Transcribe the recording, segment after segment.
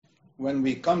when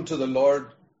we come to the Lord,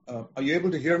 are you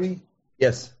able to hear me?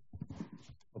 Yes.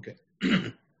 Okay.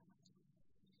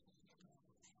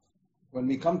 When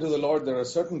we come to the Lord, there are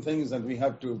certain things that we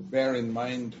have to bear in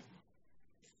mind.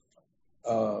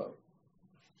 One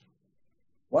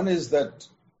is that,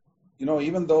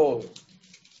 even though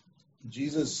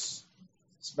Jesus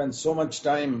spent so much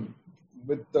time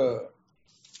with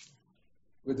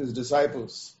his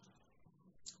disciples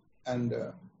and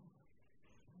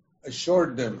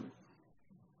assured them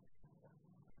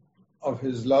of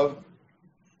his love,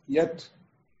 yet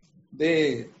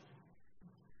they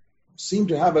seem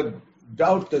to have a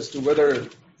doubt as to whether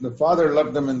the Father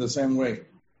loved them in the same way.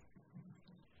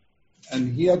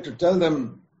 And he had to tell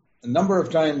them a number of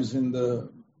times in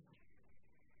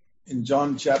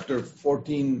John chapter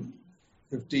 14,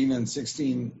 15 and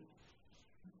 16,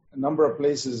 a number of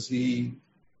places he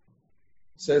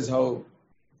says how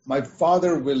my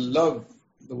Father will love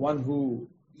the one who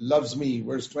loves me.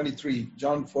 Verse 23,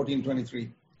 John 14, 23.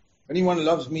 If anyone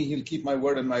loves me, he'll keep my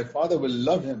word, and my Father will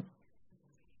love him.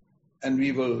 And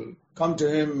we will come to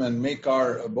him and make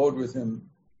our abode with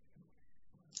him.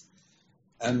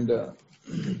 And a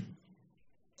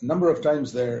number of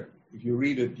times there, if you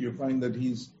read it, you find that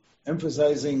he's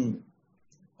emphasizing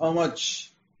how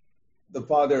much the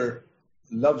Father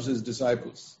loves his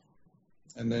disciples.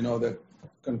 And I know that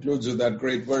concludes with that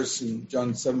great verse in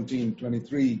John 17,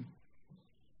 23,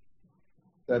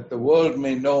 that the world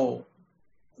may know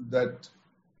that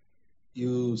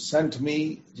you sent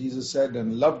me, Jesus said,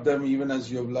 and loved them even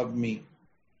as you have loved me.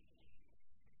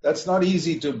 That's not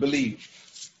easy to believe.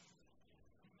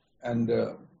 And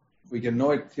we can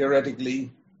know it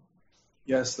theoretically.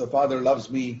 Yes, the Father loves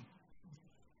me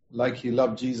like he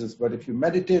loved Jesus. But if you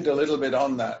meditate a little bit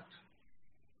on that,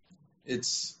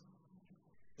 it's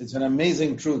an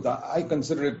amazing truth. I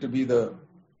consider it to be the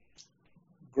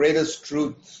greatest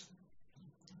truth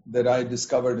that I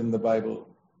discovered in the Bible.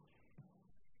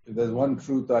 If there's one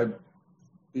truth I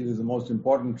feel is the most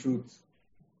important truth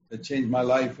that changed my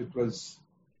life, it was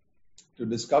to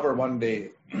discover one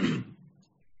day,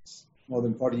 more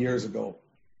than 40 years ago,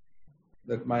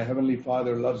 that my Heavenly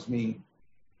Father loves me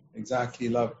exactly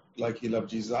like he loved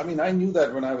Jesus. I mean, I knew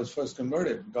that when I was first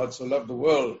converted. God so loved the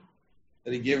world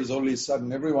that he gave his only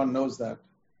Son. Everyone knows that.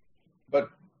 But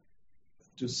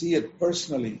to see it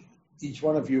personally, each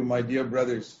one of you, my dear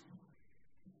brothers,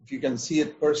 if you can see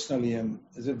it personally and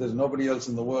as if there's nobody else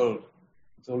in the world,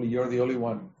 it's only you're the only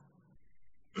one.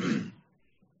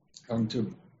 Come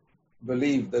to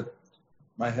believe that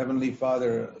my Heavenly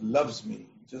Father loves me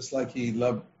just like he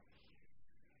loved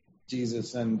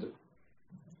Jesus. And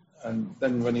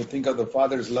then when you think of the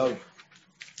Father's love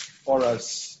for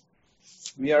us,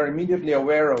 we are immediately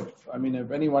aware of,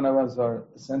 if any one of us are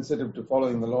sensitive to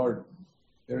following the Lord,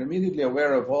 we're immediately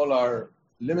aware of all our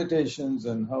limitations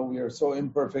and how we are so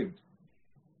imperfect.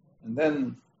 And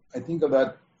then I think of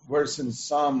that verse in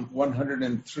Psalm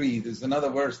 103. There's another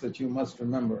verse that you must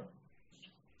remember.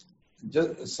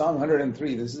 Psalm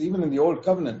 103, this is even in the Old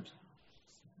Covenant.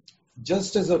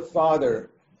 Just as a father,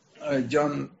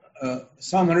 Psalm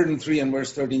 103 and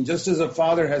verse 13, just as a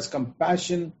father has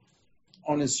compassion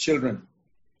on his children,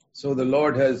 so the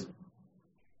Lord has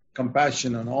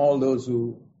compassion on all those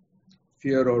who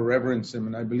fear or reverence him.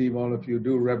 And I believe all of you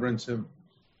do reverence him.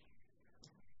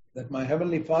 That my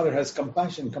Heavenly Father has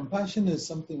compassion. Compassion is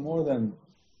something more than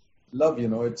love,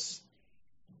 It's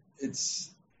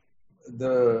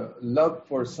the love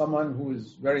for someone who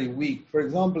is very weak. For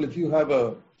example, if you have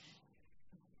a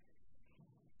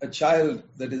child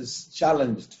that is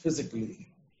challenged physically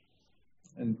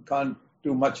and can't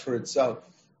do much for itself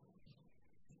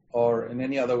or in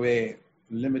any other way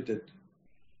limited,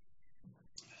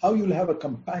 how you'll have a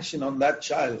compassion on that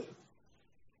child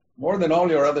more than all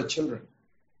your other children.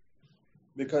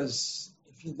 Because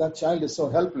if that child is so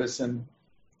helpless and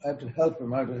I have to help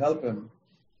him,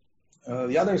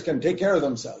 the others can take care of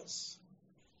themselves.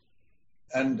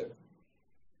 And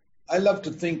I love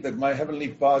to think that my Heavenly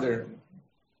Father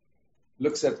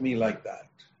looks at me like that.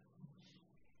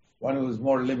 One who is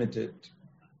more limited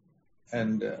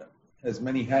and has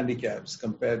many handicaps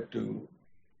compared to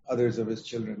others of his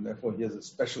children. Therefore, he has a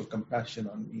special compassion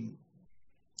on me.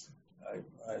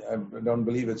 I don't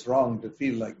believe it's wrong to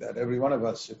feel like that. Every one of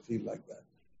us should feel like that.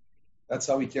 That's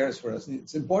how he cares for us.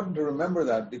 It's important to remember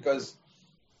that, because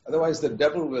otherwise the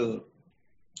devil will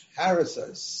harass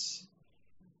us,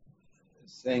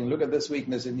 saying, look at this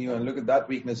weakness in you and look at that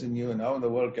weakness in you, and how in the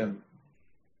world can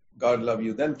God love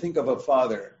you? Then think of a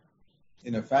father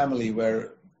in a family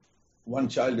where one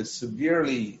child is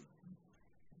severely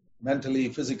mentally,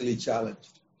 physically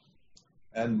challenged.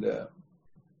 And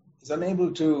is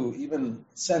unable to even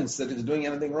sense that it's doing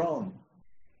anything wrong,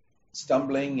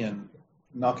 stumbling and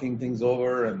knocking things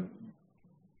over and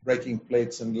breaking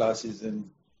plates and glasses. And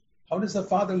how does the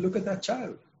father look at that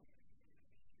child?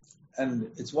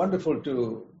 And it's wonderful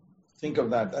to think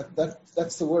of that.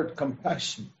 That's the word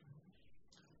compassion.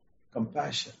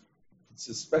 Compassion. It's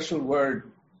a special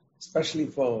word, especially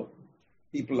for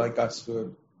people like us who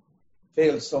have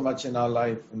failed so much in our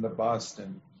life in the past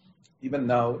and even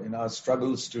now in our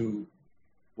struggles to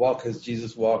walk as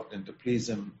Jesus walked and to please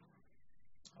Him,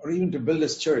 or even to build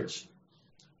His church.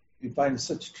 We find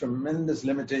such tremendous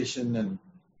limitation and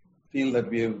feel that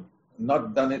we have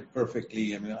not done it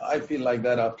perfectly. I mean, I feel like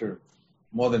that after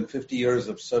more than 50 years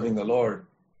of serving the Lord.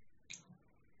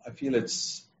 I feel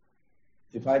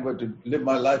if I were to live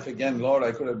my life again, Lord,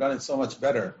 I could have done it so much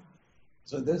better.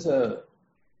 So there's a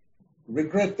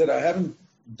regret that I haven't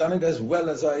done it as well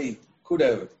as I could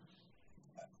have.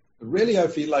 Really, I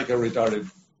feel like a retarded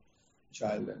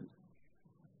child. And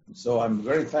so I'm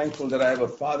very thankful that I have a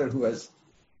father who has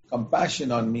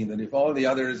compassion on me, that if all the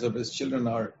others of his children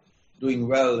are doing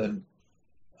well and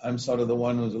I'm sort of the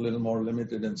one who's a little more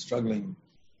limited and struggling,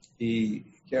 he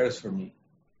cares for me.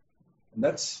 And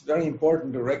that's very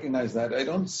important to recognize that. I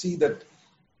don't see that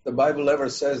the Bible ever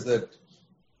says that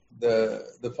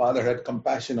the Father had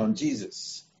compassion on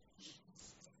Jesus.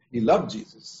 He loved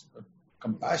Jesus. But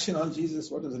compassion on Jesus,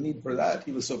 what is the need for that?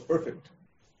 He was so perfect.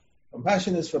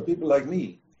 Compassion is for people like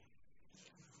me.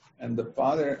 And the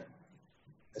Father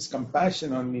has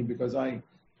compassion on me because I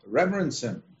reverence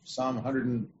Him. Psalm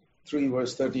 103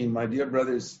 verse 13, my dear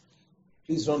brothers,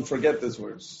 please don't forget this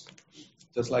verse.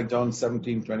 Just like John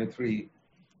 17:23,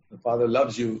 the Father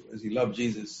loves you as He loved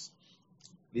Jesus.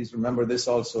 Please remember this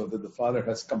also, that the Father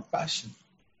has compassion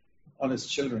on His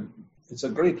children. It's a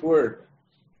great word.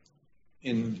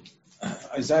 In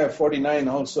Isaiah 49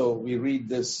 also we read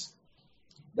this,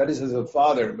 that is as a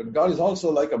father, but God is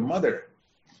also like a mother.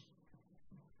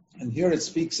 And here it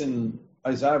speaks in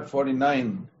Isaiah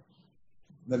 49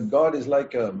 that God is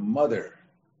like a mother.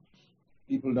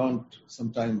 People don't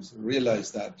sometimes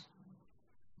realize that,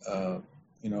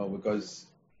 because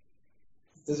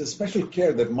there's a special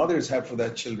care that mothers have for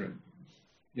their children.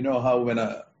 You know how when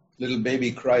a little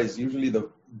baby cries, usually the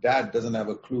dad doesn't have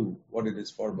a clue what it is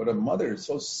for, but a mother is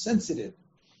so sensitive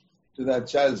to that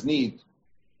child's need.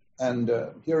 And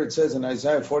here it says in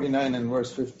Isaiah 49 and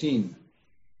verse 15,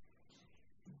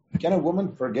 can a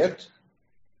woman forget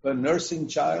her nursing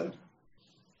child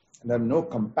and have no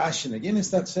compassion? Again, it's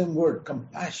that same word,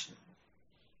 compassion,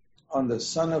 on the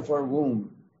son of her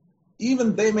womb.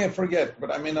 Even they may forget,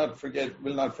 but I will not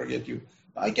forget you.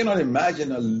 I cannot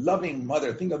imagine a loving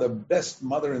mother. Think of the best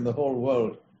mother in the whole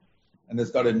world and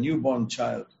has got a newborn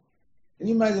child. Can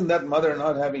you imagine that mother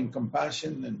not having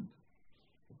compassion and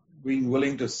being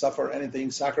willing to suffer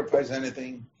anything, sacrifice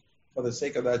anything for the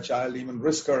sake of that child, even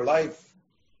risk her life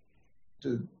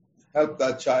to help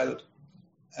that child?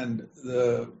 And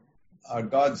our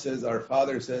God says, our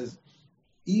Father says,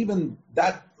 even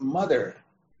that mother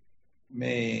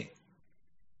may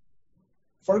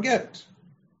forget.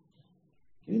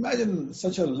 Can you imagine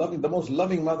such the most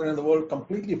loving mother in the world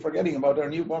completely forgetting about her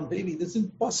newborn baby? This is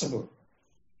impossible.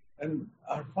 And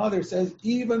our Father says,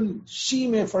 even she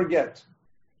may forget,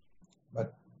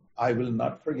 but I will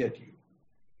not forget you.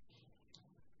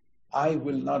 I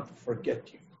will not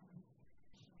forget you.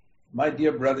 My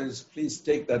dear brothers, please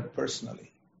take that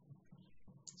personally.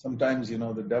 Sometimes,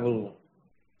 the devil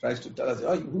tries to tell us,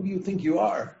 who do you think you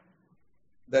are?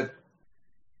 That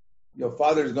your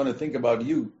Father is going to think about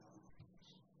you.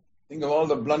 Think of all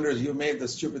the blunders you made, the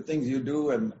stupid things you do,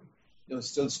 and you're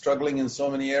still struggling in so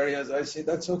many areas. I say,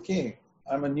 that's okay.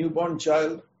 I'm a newborn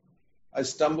child. I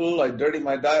stumble, I dirty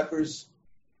my diapers,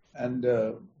 and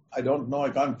I don't know, I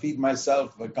can't feed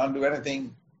myself, I can't do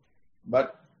anything.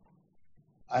 But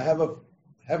I have a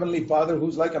heavenly Father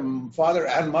who's like a father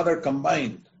and mother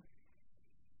combined.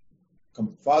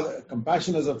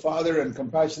 Compassion as a father and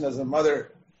compassion as a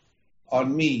mother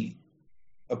on me,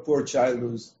 a poor child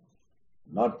who's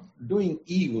not doing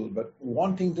evil, but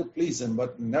wanting to please Him,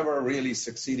 but never really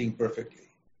succeeding perfectly.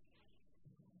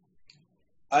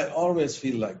 I always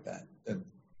feel like that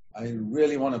I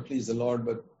really want to please the Lord,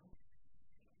 but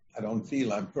I don't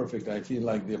feel I'm perfect. I feel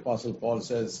like the Apostle Paul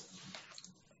says,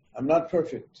 I'm not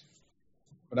perfect,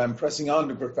 but I'm pressing on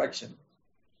to perfection.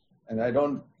 And I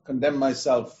don't condemn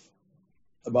myself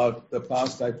about the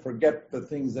past. I forget the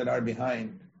things that are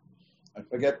behind. I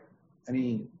forget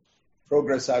any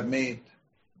progress I've made.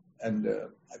 And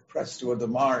I press toward the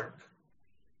mark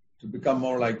to become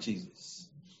more like Jesus.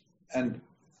 And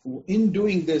in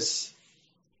doing this,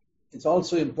 it's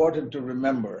also important to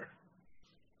remember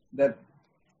that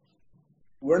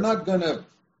we're not going to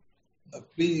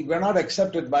we're not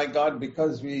accepted by God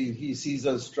because He sees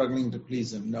us struggling to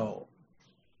please Him. No.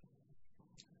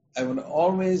 I will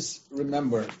always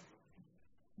remember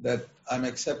that I'm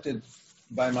accepted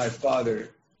by my Father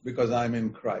because I'm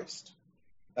in Christ.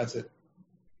 That's it.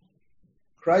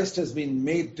 Christ has been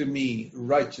made to me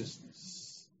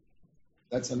righteousness.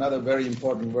 That's another very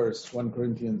important verse, 1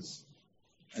 Corinthians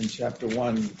and chapter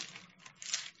 1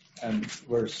 and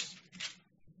verse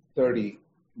 30,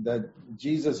 that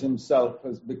Jesus Himself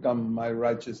has become my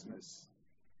righteousness.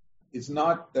 It's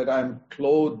not that I'm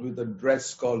clothed with a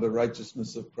dress called the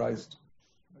righteousness of Christ.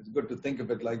 It's good to think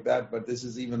of it like that, but this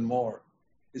is even more.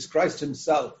 It's Christ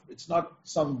Himself. It's not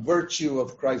some virtue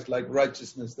of Christ like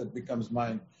righteousness that becomes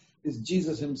mine. It's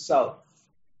Jesus Himself.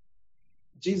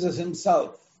 Jesus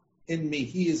Himself in me.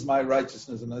 He is my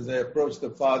righteousness. And as I approach the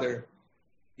Father,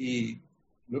 He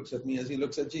looks at me as He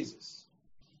looks at Jesus.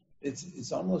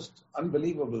 It's almost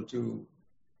unbelievable to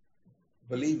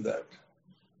believe that.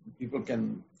 People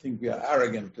can think we are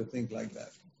arrogant to think like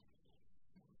that.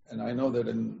 And I know that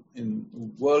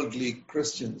in worldly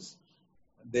Christians,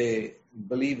 they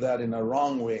believe that in a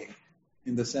wrong way,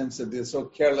 in the sense that they're so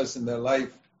careless in their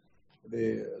life,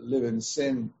 they live in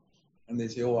sin, and they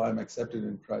say, I'm accepted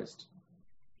in Christ.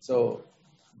 So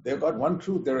they've got one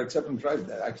truth, they're accepted in Christ.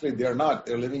 Actually, they're not.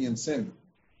 They're living in sin.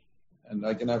 And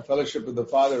I can have fellowship with the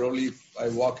Father only if I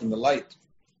walk in the light.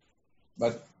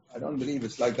 But I don't believe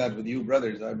it's like that with you,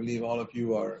 brothers. I believe all of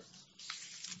you are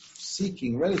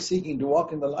really seeking to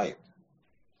walk in the light.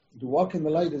 To walk in the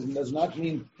light does not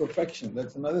mean perfection.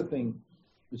 That's another thing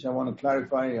which I want to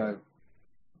clarify. I've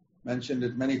mentioned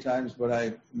it many times, but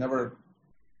I never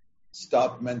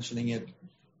stopped mentioning it,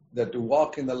 that to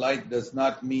walk in the light does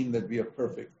not mean that we are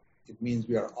perfect. It means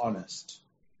we are honest.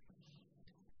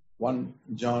 1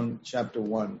 John chapter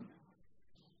 1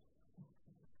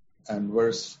 and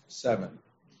verse 7.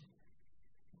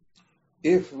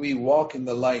 If we walk in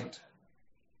the light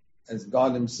as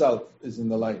God Himself is in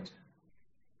the light.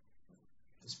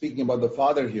 Speaking about the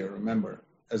Father here, remember,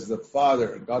 as the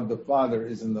Father, God the Father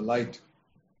is in the light,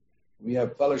 we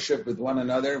have fellowship with one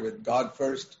another, with God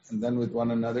first, and then with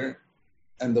one another.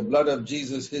 And the blood of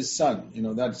Jesus, His Son,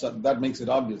 that makes it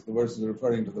obvious. The verse is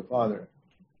referring to the Father.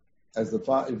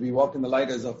 If we walk in the light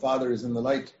as our Father is in the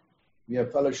light, we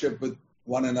have fellowship with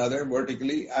one another,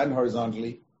 vertically and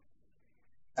horizontally.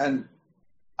 And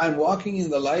I'm walking in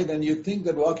the light, and you think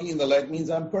that walking in the light means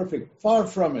I'm perfect. Far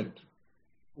from it.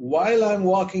 While I'm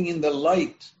walking in the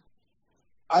light,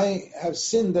 I have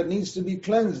sin that needs to be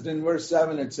cleansed. In verse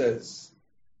 7 it says.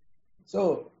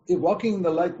 So if walking in the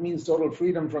light means total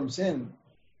freedom from sin,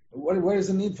 where is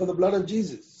the need for the blood of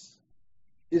Jesus?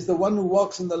 It's the one who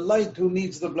walks in the light who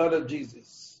needs the blood of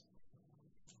Jesus.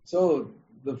 So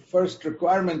the first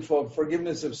requirement for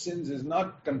forgiveness of sins is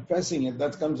not confessing it.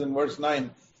 That comes in verse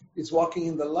 9. It's walking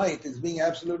in the light. It's being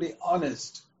absolutely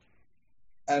honest.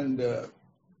 And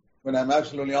when I'm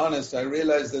absolutely honest, I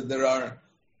realize that there are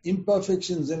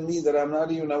imperfections in me that I'm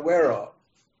not even aware of.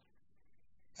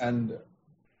 And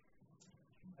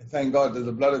I thank God that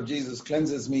the blood of Jesus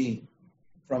cleanses me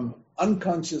from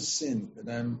unconscious sin, that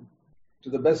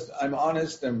I'm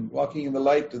honest, I'm walking in the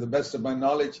light to the best of my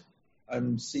knowledge.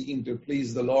 I'm seeking to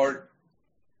please the Lord,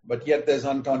 but yet there's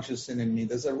unconscious sin in me.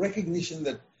 There's a recognition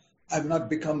that I've not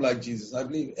become like Jesus. I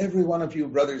believe every one of you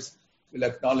brothers will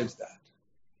acknowledge that.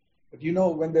 But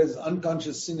when there's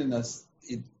unconscious sin in us,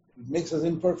 it makes us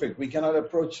imperfect. We cannot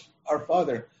approach our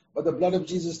Father, but the blood of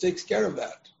Jesus takes care of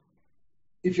that.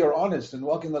 If you're honest and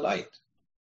walk in the light,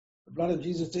 the blood of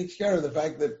Jesus takes care of the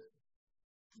fact that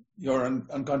your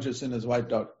unconscious sin is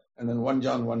wiped out. And then 1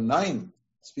 John 1:9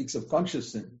 speaks of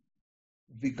conscious sin.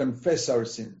 If we confess our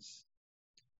sins,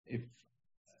 if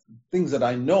things that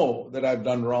I know that I've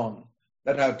done wrong,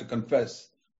 that I have to confess,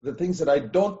 the things that I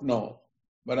don't know,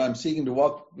 but I'm seeking to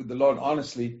walk with the Lord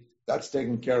honestly, that's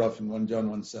taken care of in 1 John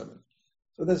 1:7.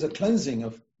 So there's a cleansing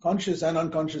of conscious and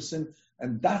unconscious sin,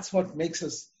 and that's what makes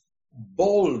us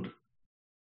bold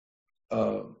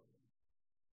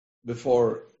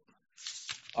before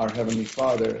our Heavenly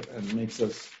Father and makes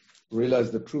us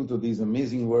realize the truth of these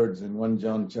amazing words in 1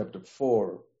 John chapter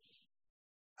 4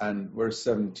 and verse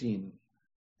 17.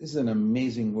 This is an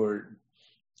amazing word.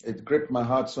 It gripped my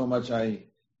heart so much,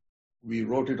 we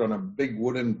wrote it on a big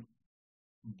wooden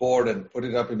board and put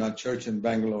it up in our church in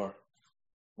Bangalore.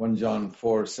 1 John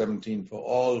 4:17, for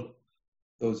all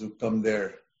those who come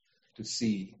there to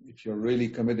see. If you're really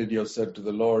committed yourself to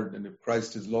the Lord, and if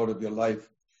Christ is Lord of your life,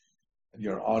 and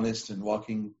you're honest and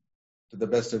walking to the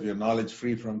best of your knowledge,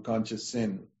 free from conscious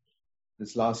sin.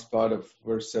 This last part of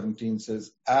verse 17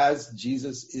 says, as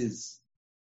Jesus is,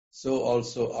 so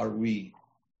also are we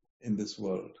in this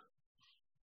world.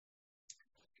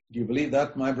 Do you believe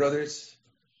that, my brothers?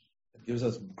 It gives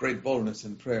us great boldness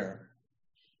in prayer.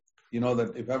 You know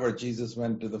that if ever Jesus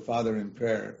went to the Father in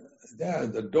prayer,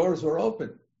 the doors were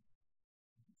open.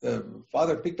 The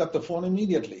Father picked up the phone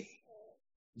immediately.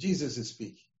 Jesus is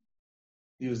speaking.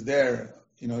 He was there,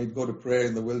 he'd go to prayer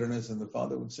in the wilderness and the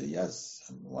Father would say, yes,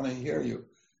 I want to hear you.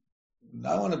 And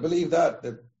I want to believe that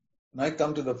when I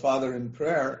come to the Father in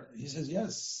prayer, he says,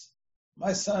 yes,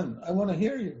 my son, I want to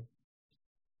hear you.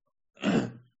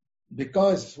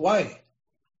 Because, why?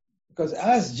 Because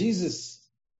as Jesus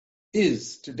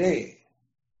is today,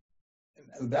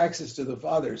 with access to the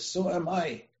Father, so am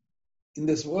I in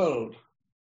this world.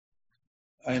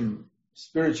 I'm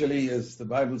spiritually, as the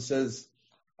Bible says,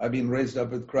 I've been raised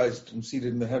up with Christ and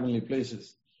seated in the heavenly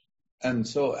places. And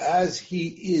so as he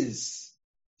is,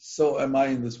 so am I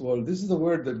in this world. This is the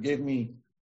word that gave me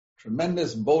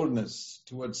tremendous boldness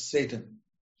towards Satan,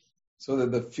 so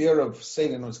that the fear of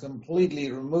Satan was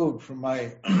completely removed from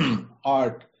my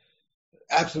heart.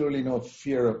 Absolutely no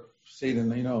fear of Satan.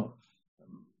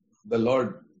 The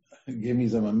Lord gave me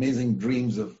some amazing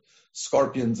dreams of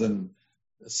scorpions and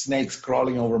snakes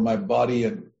crawling over my body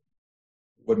and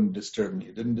wouldn't disturb me.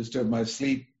 It didn't disturb my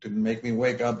sleep, didn't make me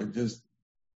wake up. It just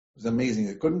was amazing.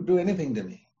 It couldn't do anything to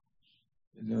me.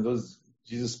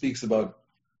 Jesus speaks about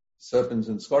serpents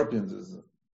and scorpions as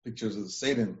pictures of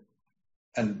Satan.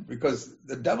 And because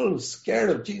the devil was scared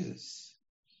of Jesus.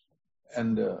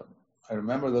 And I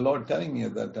remember the Lord telling me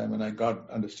at that time, and I got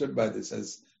understood by this,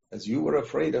 as you were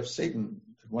afraid of Satan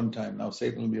at one time, now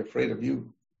Satan will be afraid of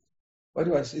you. Why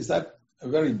do I say? Is that a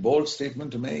very bold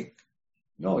statement to make?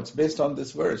 No, it's based on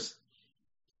this verse.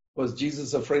 Was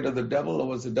Jesus afraid of the devil, or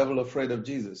was the devil afraid of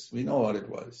Jesus? We know what it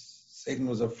was. Satan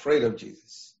was afraid of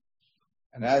Jesus.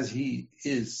 And as he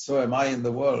is, so am I in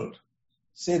the world.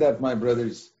 Say that, my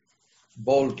brothers,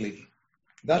 boldly.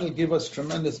 That'll give us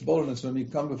tremendous boldness when we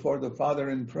come before the Father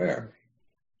in prayer.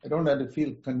 I don't have to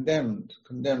feel condemned.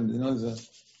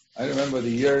 I remember the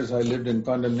years I lived in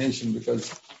condemnation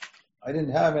because I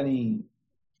didn't have any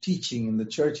teaching in the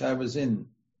church I was in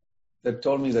that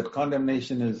told me that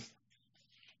condemnation is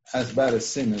as bad as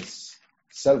sin is.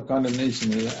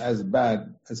 Self-condemnation is as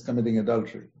bad as committing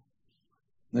adultery.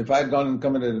 And if I had gone and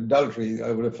committed adultery,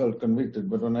 I would have felt convicted.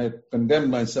 But when I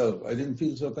condemned myself, I didn't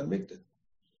feel so convicted.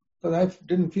 Because I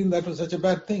didn't feel that was such a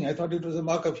bad thing. I thought it was a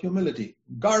mark of humility.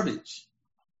 Garbage.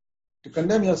 To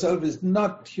condemn yourself is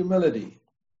not humility.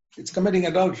 It's committing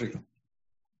adultery.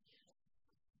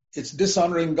 It's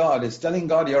dishonoring God. It's telling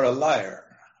God you're a liar.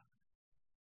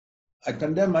 I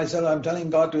condemn myself. I'm telling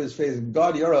God to his face,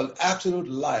 God, you're an absolute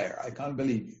liar. I can't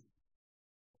believe you.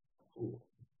 Ooh,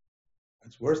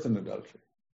 that's worse than adultery.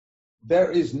 There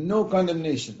is no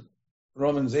condemnation,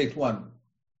 Romans 8:1,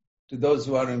 to those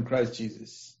who are in Christ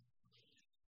Jesus.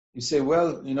 You say,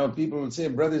 well, people will say,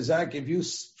 Brother Zach, if you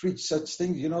preach such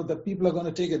things, the people are going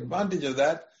to take advantage of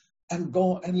that and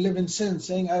go and live in sin,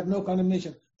 saying, I have no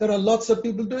condemnation. There are lots of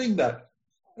people doing that.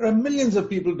 There are millions of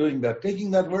people doing that,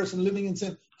 taking that verse and living in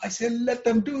sin. I say, let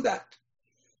them do that.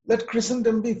 Let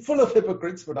Christendom be full of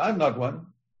hypocrites, but I'm not one.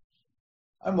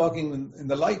 I'm walking in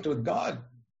the light with God.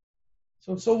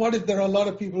 So what if there are a lot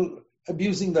of people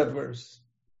abusing that verse?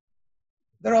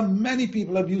 There are many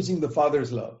people abusing the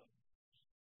Father's love.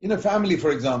 In a family,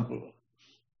 for example,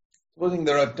 supposing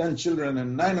there are 10 children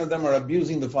and 9 of them are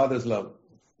abusing the Father's love.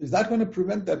 Is that going to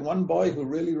prevent that one boy who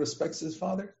really respects his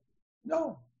father?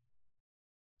 No.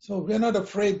 So we're not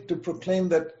afraid to proclaim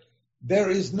that there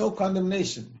is no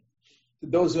condemnation to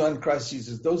those who are in Christ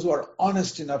Jesus, those who are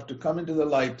honest enough to come into the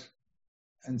light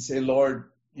and say,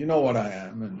 Lord, you know what I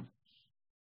am, and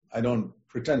I don't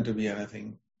pretend to be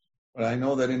anything, but I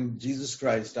know that in Jesus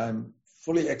Christ I'm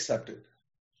fully accepted.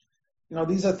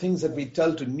 These are things that we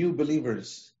tell to new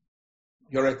believers.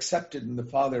 You're accepted in the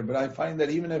Father, but I find that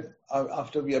even if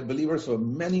after we are believers for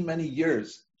many, many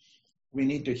years, we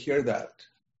need to hear that.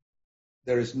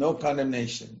 There is no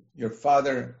condemnation. Your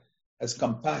Father has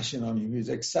compassion on you. He's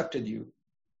accepted you.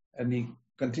 And he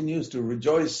continues to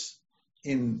rejoice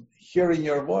in hearing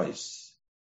your voice.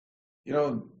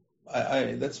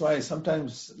 That's why I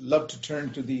sometimes love to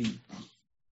turn to the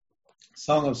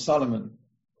Song of Solomon.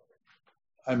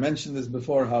 I mentioned this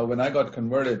before, how when I got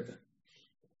converted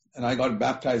and I got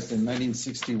baptized in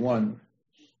 1961,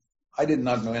 I did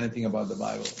not know anything about the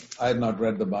Bible. I had not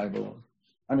read the Bible.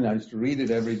 I used to read it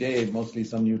every day, mostly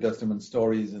some New Testament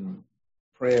stories, and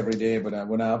pray every day. But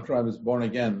after I was born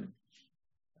again,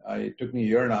 it took me a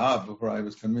year and a half before I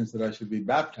was convinced that I should be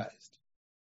baptized.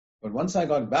 But once I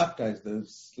got baptized,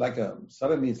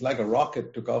 suddenly it's like a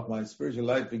rocket took off. My spiritual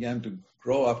life began to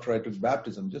grow after I took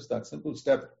baptism. Just that simple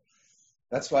step.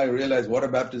 That's why I realized water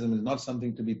baptism is not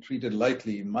something to be treated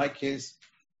lightly. In my case,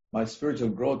 my spiritual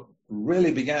growth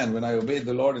really began when I obeyed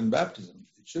the Lord in baptism.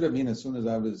 It should have been as soon as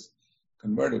I was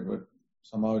converted, but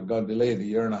somehow it got delayed a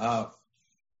year and a half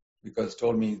because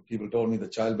people told me the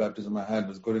child baptism I had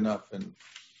was good enough, and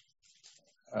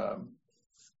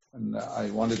I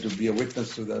wanted to be a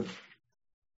witness to the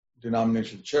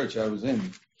denominational church I was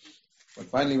in. But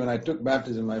finally, when I took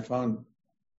baptism, I found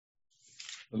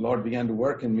the Lord began to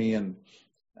work in me, and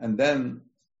then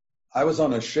I was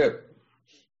on a ship,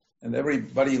 and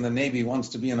everybody in the Navy wants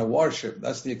to be in a warship.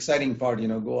 That's the exciting part,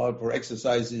 go out for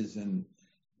exercises and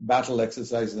battle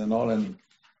exercises and all, and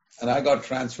I got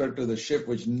transferred to the ship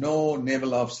which no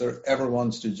naval officer ever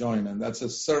wants to join, and that's a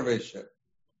survey ship.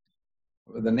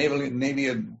 The Navy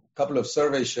had a couple of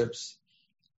survey ships,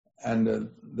 and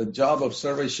the job of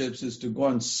survey ships is to go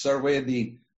and survey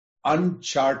the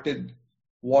uncharted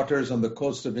waters on the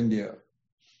coast of India.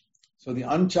 So the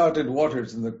uncharted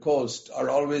waters in the coast are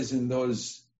always in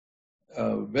those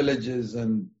villages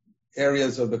and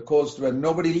areas of the coast where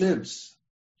nobody lives.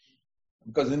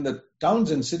 Because in the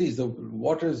towns and cities, the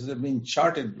waters have been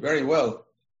charted very well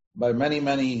by many,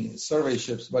 many survey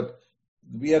ships, but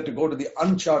we had to go to the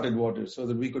uncharted waters so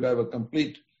that we could have a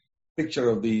complete picture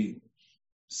of the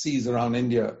seas around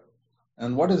India.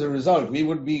 And what is the result? We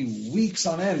would be weeks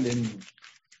on end in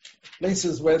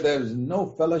places where there's no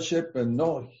fellowship and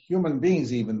no human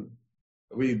beings even.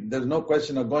 There's no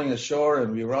question of going ashore,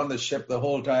 and we were on the ship the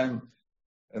whole time,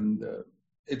 and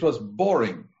it was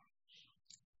boring.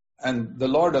 And the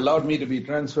Lord allowed me to be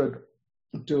transferred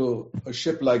to a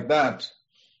ship like that.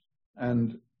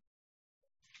 And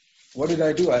what did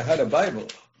I do? I had a Bible.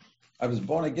 I was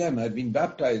born again. I'd been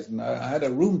baptized, and I had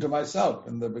a room to myself.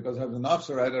 And because I was an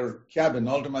officer, I had a cabin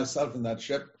all to myself in that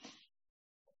ship.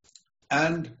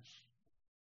 And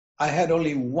I had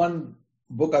only one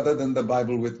book other than the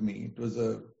Bible with me. It was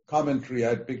a commentary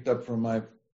I'd picked up from my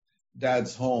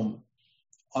dad's home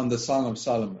on the Song of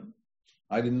Solomon.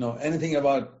 I didn't know anything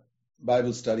about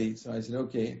Bible study, so I said,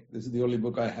 okay, this is the only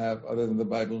book I have other than the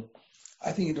Bible.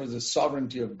 I think it was the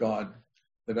sovereignty of God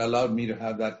that allowed me to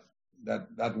have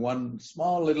that one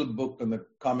small little book and the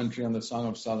commentary on the Song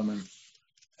of Solomon.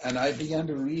 And I began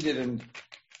to read it, and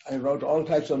I wrote all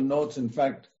types of notes. In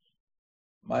fact,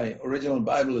 my original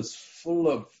Bible is full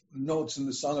of notes in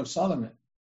the Song of Solomon.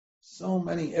 So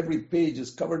many, every page is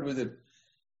covered with it.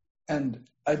 And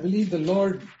I believe the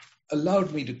Lord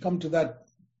allowed me to come to that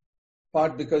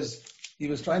part because He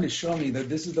was trying to show me that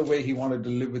this is the way He wanted to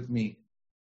live with me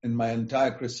in my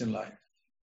entire Christian life.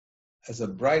 As a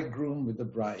bridegroom with the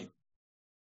bride,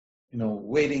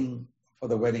 waiting for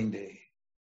the wedding day.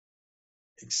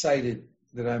 Excited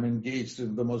that I'm engaged to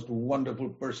the most wonderful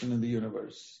person in the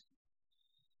universe.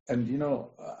 And,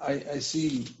 I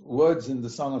see words in the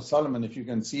Song of Solomon, if you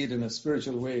can see it in a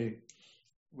spiritual way,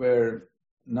 where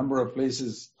a number of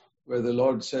places where the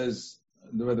Lord says,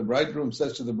 where the bridegroom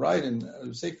says to the bride,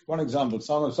 and say one example,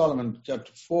 Song of Solomon,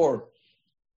 chapter 4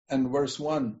 and verse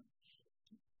 1,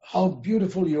 how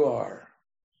beautiful you are,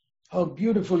 how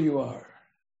beautiful you are.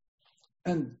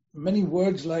 And many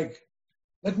words like,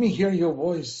 let me hear your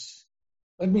voice.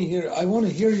 I want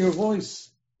to hear your voice.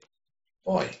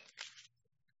 Boy,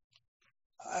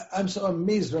 I'm so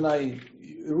amazed when I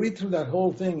read through that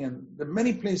whole thing, and there are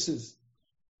many places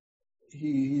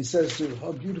he says to,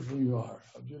 how beautiful you are,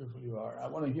 how beautiful you are. I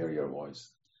want to hear your voice.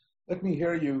 Let me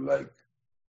hear you, like,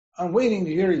 I'm waiting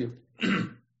to hear you.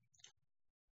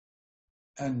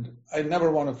 And I never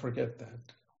want to forget that.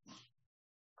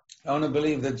 I want to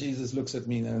believe that Jesus looks at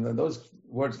me, and those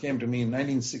words came to me in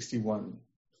 1961,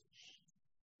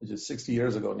 which is 60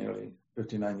 years ago, nearly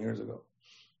 59 years ago.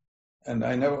 And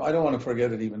I don't want to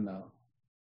forget it even now.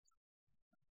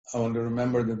 I want to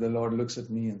remember that the Lord looks at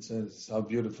me and says, how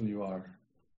beautiful you are.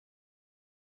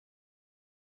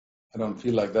 I don't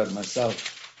feel like that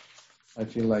myself. I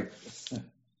feel like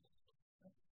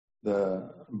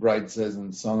the bride says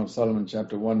in Song of Solomon,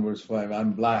 chapter 1, verse 5,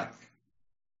 I'm black,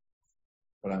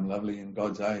 but I'm lovely in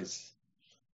God's eyes.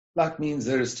 Black means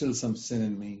there is still some sin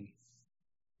in me,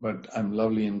 but I'm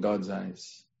lovely in God's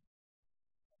eyes.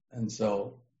 And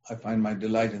so I find my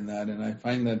delight in that, and I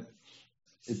find that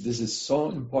this is so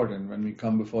important when we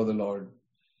come before the Lord.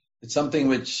 It's something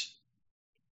which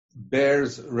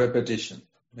bears repetition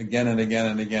again and again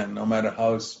and again, no matter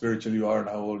how spiritual you are and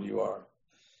how old you are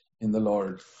in the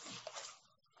Lord.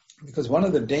 Because one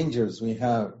of the dangers we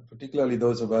have, particularly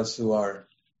those of us who are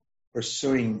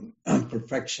pursuing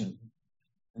perfection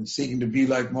and seeking to be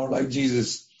more like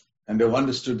Jesus, and they've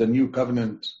understood the new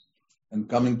covenant and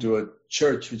come into a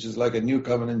church which is like a new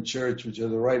covenant church, which has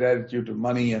the right attitude to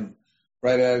money and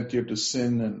right attitude to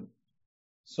sin and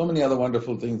so many other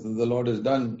wonderful things that the Lord has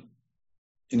done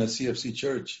in a CFC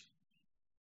church.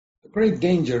 The great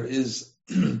danger is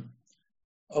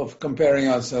of comparing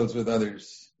ourselves with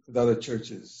others, with other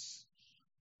churches,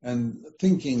 and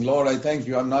thinking, Lord, I thank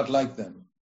you, I'm not like them.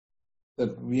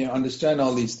 That we understand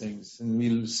all these things, and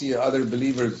we'll see other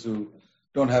believers who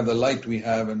don't have the light we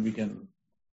have, and we can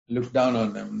look down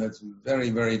on them. That's very,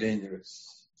 very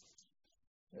dangerous.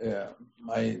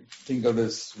 I think of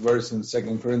this verse in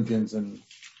 2 Corinthians and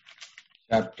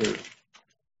chapter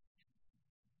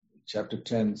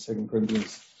 10, 2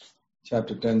 Corinthians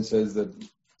chapter 10 says that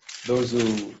those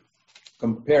who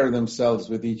compare themselves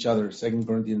with each other, 2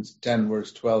 Corinthians 10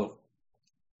 verse 12,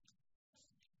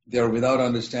 they are without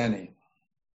understanding.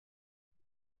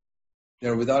 They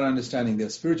are without understanding. They are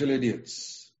spiritual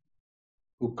idiots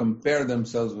who compare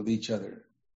themselves with each other.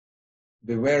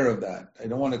 Beware of that. I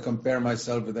don't want to compare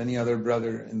myself with any other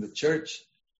brother in the church,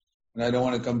 and I don't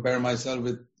want to compare myself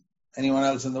with anyone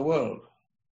else in the world.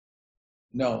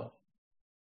 No.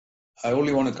 I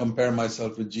only want to compare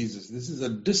myself with Jesus. This is a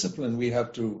discipline we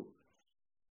have to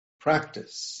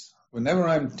practice. Whenever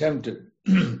I'm tempted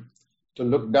to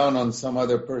look down on some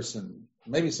other person,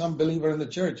 maybe some believer in the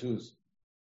church who's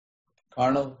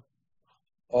carnal,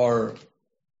 or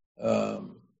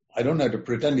I don't have to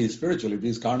pretend he's spiritual. If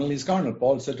he's carnal, he's carnal.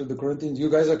 Paul said to the Corinthians,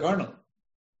 you guys are carnal.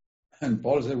 And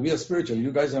Paul said, we are spiritual,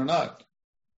 you guys are not.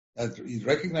 He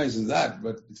recognizes that,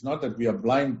 but it's not that we are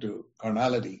blind to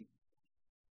carnality.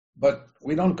 But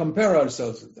we don't compare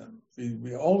ourselves with them.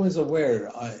 We are always aware,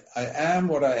 I am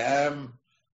what I am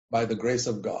by the grace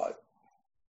of God.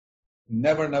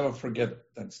 Never, never forget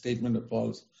that statement of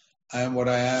Paul's. I am what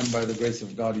I am by the grace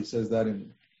of God. He says that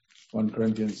in 1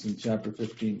 Corinthians in chapter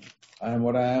 15. I am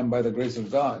what I am by the grace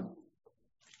of God.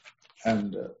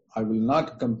 And I will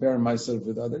not compare myself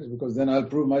with others, because then I'll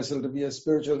prove myself to be a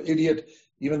spiritual idiot,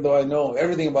 even though I know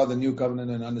everything about the new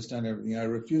covenant and understand everything. I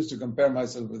refuse to compare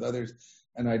myself with others,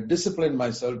 and I discipline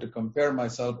myself to compare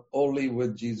myself only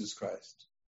with Jesus Christ.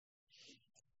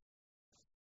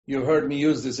 You've heard me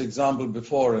use this example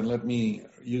before, and let me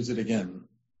use it again.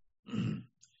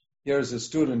 Here's a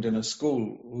student in a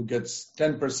school who gets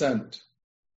 10%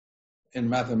 in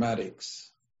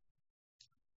mathematics.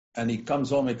 And he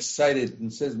comes home excited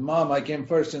and says, Mom, I came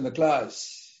first in the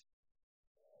class.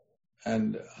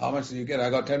 And how much did you get? I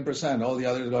got 10%. All the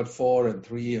others got 4 and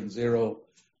 3 and 0.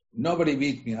 Nobody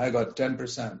beat me. I got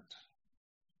 10%.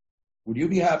 Would you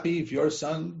be happy if your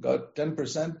son got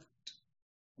 10%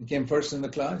 and came first in the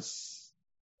class?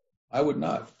 I would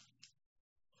not.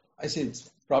 I say it's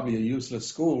probably a useless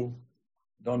school.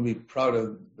 Don't be proud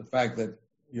of the fact that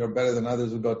you're better than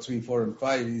others who got 3, 4, and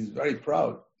 5. He's very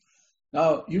proud.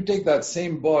 Now, you take that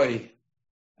same boy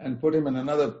and put him in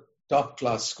another top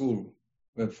class school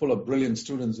where full of brilliant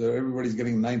students, where everybody's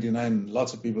getting 99,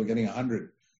 lots of people getting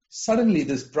 100. Suddenly,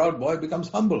 this proud boy becomes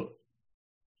humble.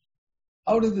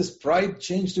 How did this pride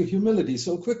change to humility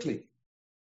so quickly?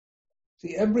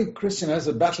 See, every Christian has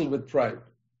a battle with pride.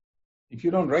 If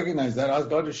you don't recognize that, ask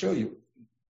God to show you.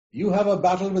 You have a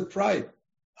battle with pride.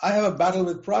 I have a battle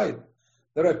with pride.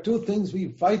 There are two things we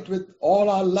fight with all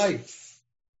our life.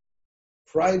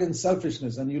 Pride and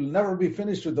selfishness, and you'll never be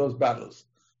finished with those battles.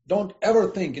 Don't ever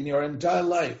think in your entire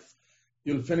life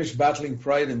you'll finish battling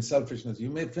pride and selfishness. You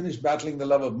may finish battling the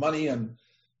love of money and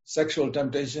sexual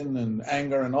temptation and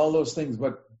anger and all those things,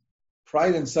 but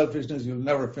pride and selfishness, you'll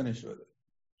never finish with it.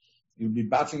 You'll be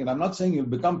battling it. I'm not saying you'll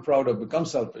become proud or become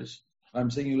selfish.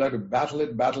 I'm saying you'll have to battle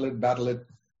it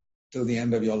till the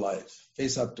end of your life.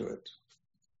 Face up to it.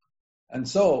 And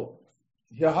so,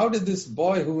 here, how did this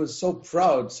boy who was so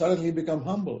proud suddenly become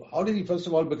humble? How did he first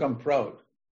of all become proud?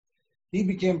 He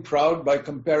became proud by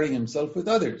comparing himself with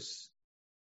others.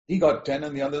 He got 10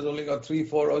 and the others only got 3,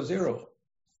 4, or 0.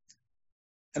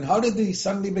 And how did he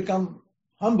suddenly become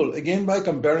humble? Again, by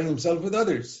comparing himself with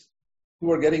others who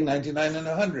were getting 99 and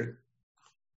 100.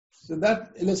 So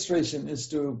that illustration is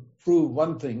to prove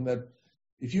one thing, that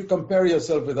if you compare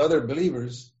yourself with other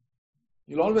believers,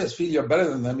 you'll always feel you're better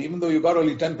than them, even though you got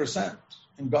only 10%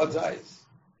 in God's eyes.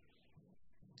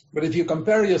 But if you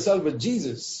compare yourself with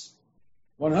Jesus,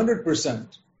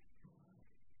 100%,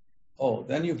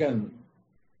 then you can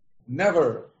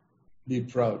never be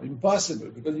proud. Impossible,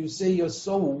 because you say you're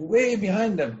so way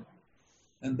behind them.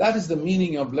 And that is the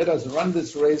meaning of let us run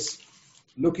this race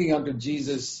looking unto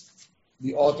Jesus,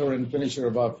 the author and finisher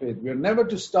of our faith. We are never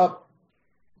to stop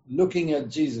looking at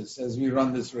Jesus as we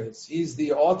run this race. He's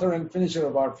the author and finisher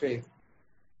of our faith.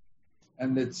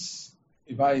 And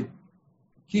if I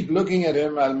keep looking at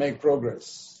him, I'll make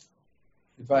progress.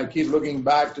 If I keep looking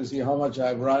back to see how much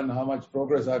I've run, how much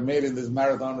progress I've made in this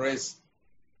marathon race,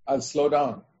 I'll slow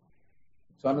down.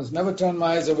 So I must never turn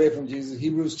my eyes away from Jesus.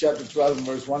 Hebrews chapter 12 and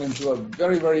verse 1 and 2 are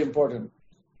very, very important.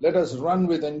 Let us run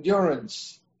with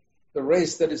endurance the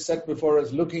race that is set before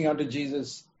us, looking unto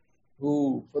Jesus,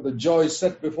 who for the joy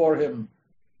set before him.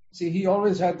 See, he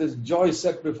always had this joy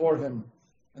set before him.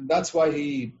 And that's why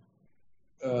he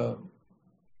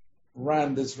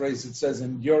ran this race. It says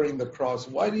enduring the cross.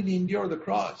 Why did he endure the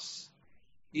cross?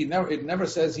 It never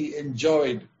says he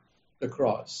enjoyed the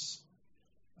cross.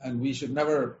 And we should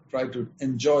never try to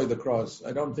enjoy the cross.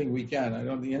 I don't think we can. I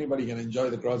don't think anybody can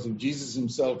enjoy the cross. If Jesus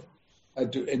himself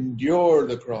had to endure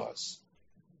the cross,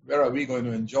 where are we going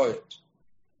to enjoy it?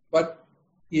 But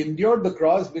he endured the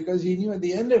cross because he knew at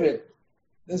the end of it,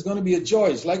 there's going to be a joy.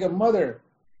 It's like a mother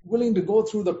willing to go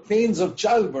through the pains of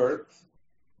childbirth.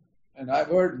 And I've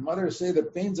heard mothers say the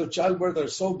pains of childbirth are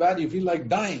so bad you feel like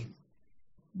dying.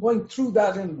 Going through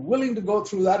that and willing to go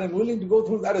through that and willing to go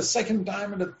through that a second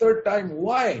time and a third time.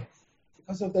 Why?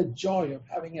 Because of the joy of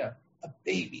having a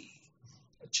baby,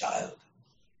 a child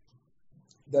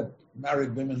that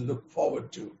married women look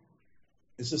forward to.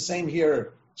 It's the same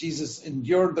here. Jesus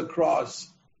endured the cross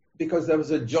because there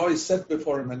was a joy set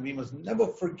before him, and we must never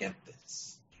forget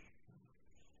this.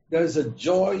 There is a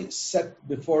joy set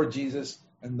before Jesus,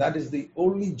 and that is the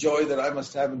only joy that I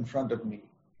must have in front of me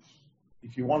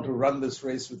if you want to run this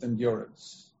race with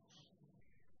endurance.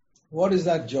 What is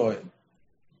that joy?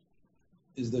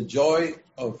 Is the joy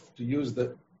of, to use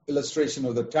the illustration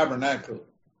of the tabernacle,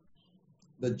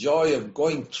 the joy of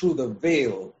going through the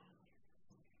veil.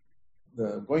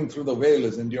 Going through the veil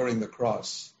is enduring the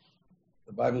cross.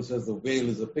 The Bible says the veil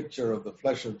is a picture of the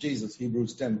flesh of Jesus,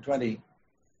 Hebrews 10:20.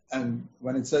 And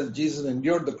when it says Jesus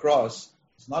endured the cross,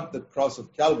 it's not the cross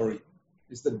of Calvary.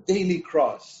 It's the daily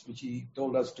cross, which he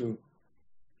told us to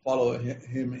follow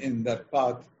him in that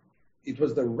path. It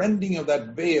was the rending of that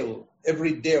veil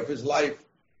every day of his life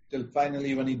till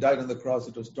finally when he died on the cross,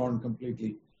 it was torn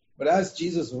completely. But as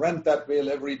Jesus rent that veil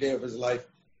every day of his life,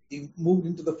 he moved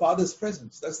into the Father's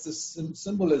presence. That's the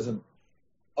symbolism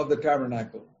of the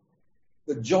tabernacle.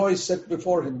 The joy set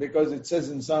before him, because it says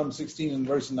in Psalm 16 and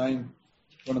verse 9,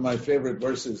 one of my favorite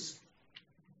verses,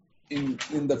 in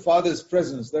the Father's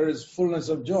presence there is fullness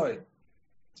of joy.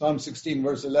 Psalm 16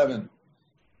 verse 11.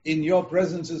 In your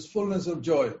presence is fullness of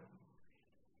joy.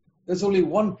 There's only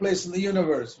one place in the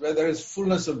universe where there is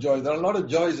fullness of joy. There are a lot of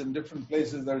joys in different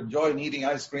places. There's joy in eating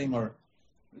ice cream or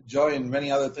joy in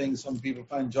many other things. Some people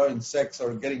find joy in sex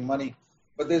or getting money.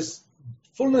 But there's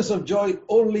fullness of joy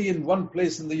only in one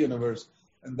place in the universe,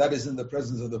 and that is in the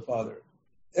presence of the Father.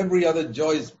 Every other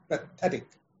joy is pathetic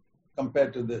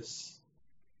compared to this.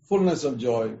 Fullness of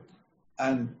joy.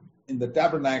 And in the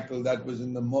tabernacle, that was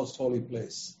in the most holy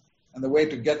place. And the way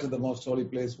to get to the most holy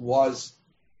place was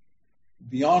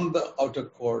beyond the outer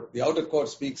court. The outer court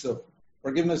speaks of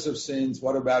forgiveness of sins,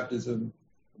 water baptism.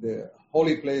 The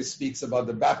holy place speaks about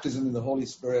the baptism in the Holy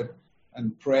Spirit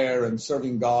and prayer and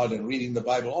serving God and reading the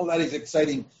Bible. All that is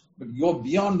exciting. But you go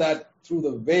beyond that through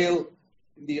the veil.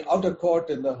 In the outer court,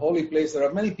 in the holy place, there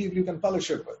are many people you can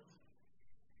fellowship with.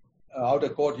 Outer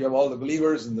court, you have all the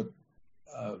believers. In the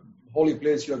holy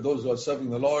place, you have those who are serving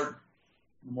the Lord,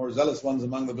 the more zealous ones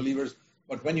among the believers.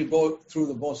 But when you go through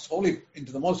the most holy,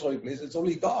 into the most holy place, it's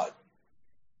only God.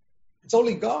 It's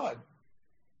only God.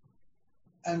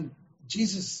 And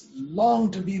Jesus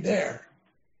longed to be there.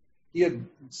 He had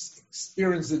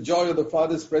experienced the joy of the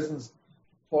Father's presence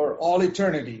for all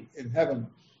eternity in heaven,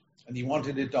 and he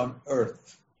wanted it on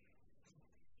earth.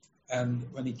 And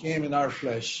when he came in our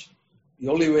flesh, the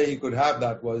only way he could have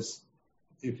that was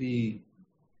if he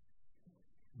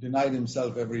denied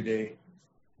himself every day,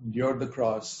 endured the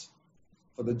cross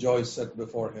for the joy set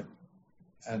before him.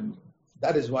 And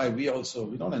that is why we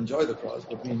don't enjoy the cross,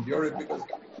 but we endure it because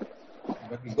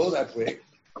when we go that way,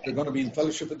 we're going to be in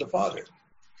fellowship with the Father.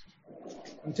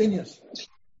 Continuously.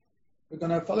 We're going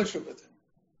to have fellowship with him.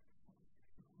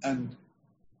 And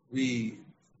we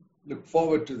look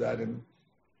forward to that. And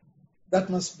that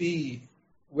must be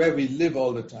where we live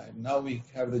all the time. Now we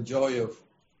have the joy of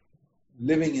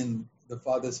living in the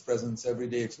Father's presence every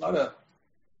day. It's not a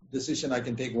decision I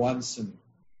can take once and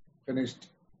finished,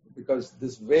 because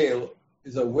this veil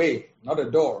is a way, not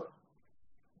a door.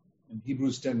 In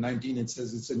Hebrews 10:19, it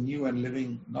says it's a new and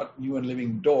living, not new and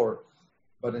living door,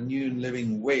 but a new and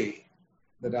living way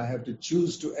that I have to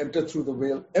choose to enter through the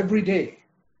veil every day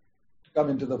to come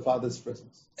into the Father's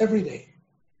presence. Every day.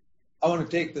 I want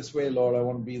to take this way, Lord. I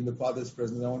want to be in the Father's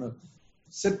presence. I want to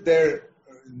sit there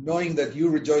knowing that you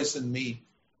rejoice in me.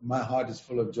 My heart is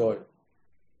full of joy.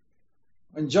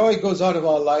 When joy goes out of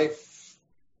our life,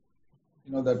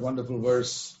 you know that wonderful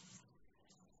verse,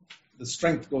 the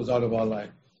strength goes out of our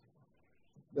life.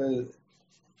 If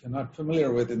you're not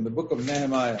familiar with, in the book of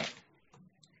Nehemiah,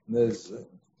 there's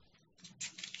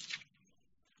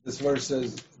this verse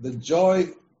says, the joy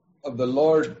of the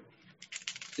Lord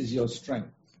is your strength.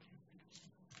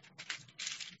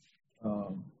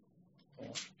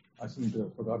 I seem to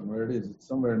have forgotten where it is. It's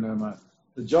somewhere in Nehemiah.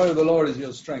 The joy of the Lord is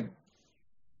your strength.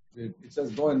 It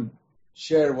says, go and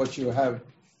share what you have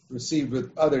received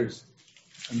with others.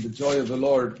 And the joy of the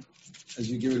Lord, as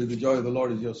you give it, the joy of the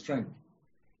Lord is your strength.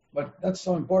 But that's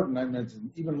so important. I mean, it's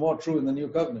even more true in the New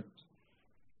Covenant.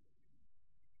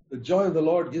 The joy of the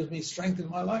Lord gives me strength in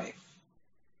my life.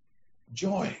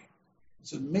 Joy.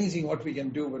 It's amazing what we can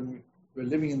do when we're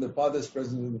living in the Father's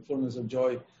presence in the fullness of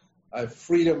joy. I have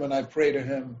freedom when I pray to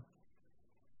Him.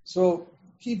 So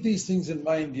keep these things in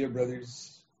mind, dear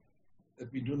brothers,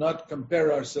 that we do not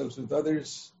compare ourselves with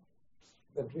others,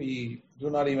 that we do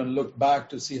not even look back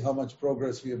to see how much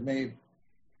progress we have made,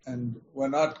 and we're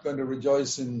not going to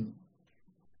rejoice in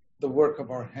the work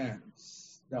of our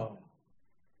hands. No.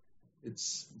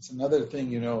 It's another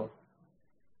thing,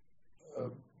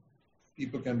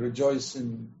 people can rejoice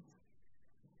in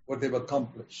what they've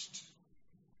accomplished.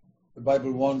 The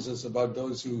Bible warns us about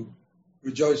those who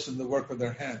rejoice in the work of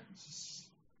their hands.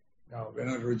 No, we're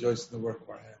not rejoicing in the work of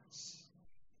our hands.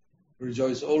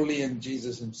 Rejoice only in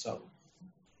Jesus Himself.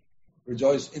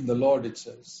 Rejoice in the Lord, it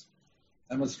says.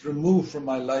 I must remove from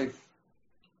my life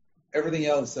everything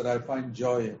else that I find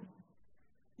joy in.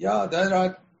 Yeah, there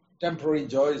are temporary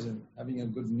joys in having a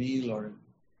good meal or in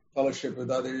fellowship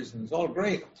with others, and it's all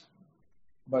great.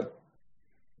 But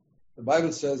the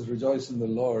Bible says, rejoice in the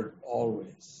Lord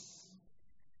always.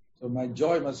 So my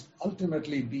joy must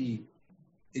ultimately be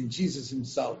in Jesus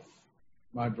Himself,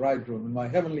 my bridegroom, and my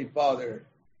Heavenly Father,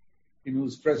 in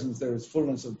whose presence there is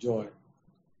fullness of joy.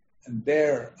 And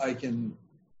there I can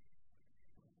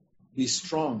be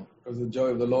strong, because the joy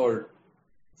of the Lord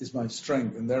is my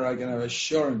strength. And there I can have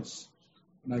assurance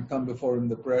when I come before Him in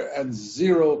the prayer, and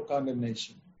zero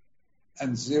condemnation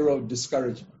and zero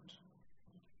discouragement.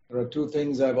 There are two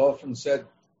things I've often said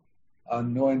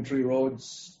on no entry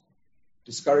roads: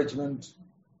 discouragement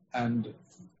and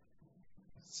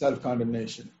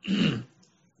self-condemnation.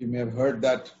 You may have heard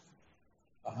that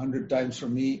 100 times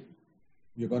from me.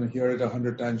 You're going to hear it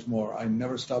 100 times more. I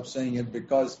never stop saying it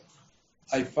because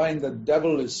I find the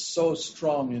devil is so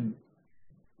strong in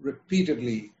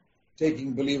repeatedly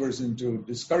taking believers into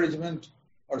discouragement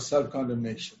or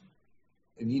self-condemnation.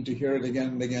 They need to hear it again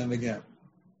and again and again.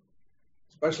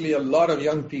 Especially a lot of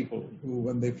young people who,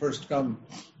 when they first come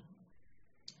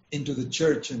into the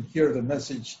church and hear the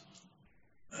message,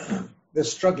 they're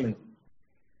struggling.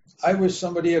 I wish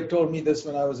somebody had told me this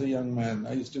when I was a young man.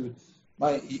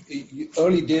 My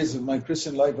early days of my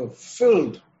Christian life are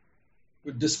filled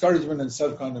with discouragement and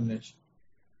self-condemnation.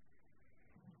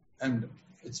 And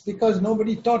it's because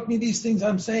nobody taught me these things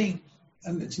I'm saying.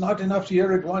 And it's not enough to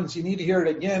hear it once. You need to hear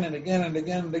it again and again and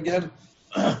again and again.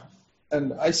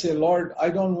 And I say, Lord, I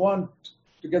don't want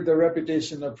to get the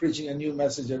reputation of preaching a new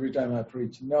message every time I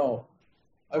preach. No.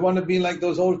 I want to be like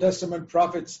those Old Testament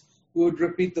prophets who would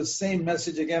repeat the same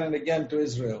message again and again to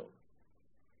Israel.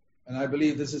 And I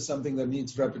believe this is something that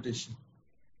needs repetition.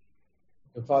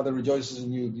 The Father rejoices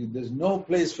in you. There's no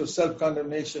place for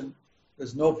self-condemnation.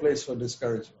 There's no place for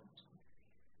discouragement.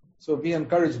 So be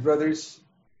encouraged, brothers,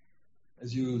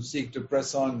 as you seek to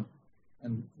press on,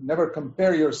 and never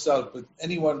compare yourself with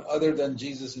anyone other than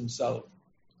Jesus Himself.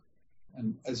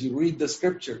 And as you read the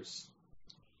scriptures,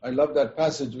 I love that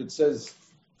passage which says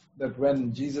that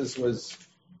when Jesus was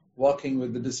walking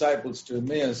with the disciples to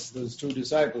Emmaus, those two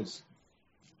disciples,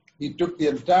 He took the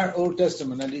entire Old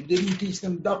Testament and He didn't teach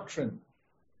them doctrine.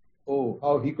 Oh,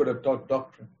 how He could have taught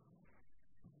doctrine.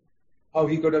 How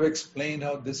He could have explained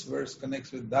how this verse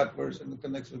connects with that verse and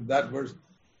connects with that verse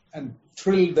and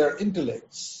thrilled their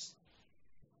intellects.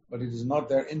 But it is not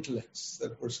their intellects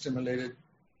that were stimulated.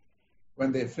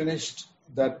 When they finished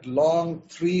that long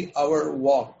 3-hour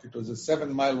walk, it was a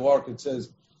 7-mile walk, it says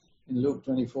in Luke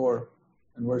 24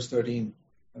 and verse 13.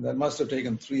 And that must have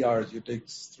taken 3 hours. It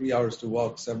takes 3 hours to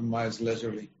walk 7 miles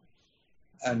leisurely.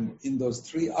 And in those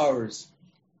 3 hours,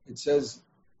 it says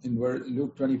in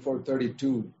Luke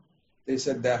 24:32, they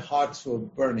said their hearts were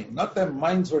burning. Not their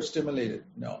minds were stimulated.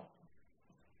 No.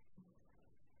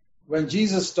 When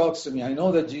Jesus talks to me, I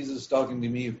know that Jesus is talking to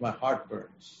me if my heart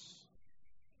burns.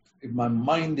 If my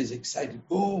mind is excited.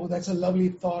 Oh, that's a lovely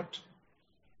thought.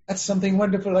 That's something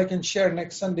wonderful I can share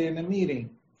next Sunday in a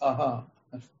meeting.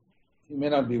 You may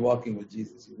not be walking with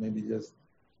Jesus. You may be just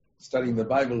studying the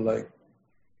Bible like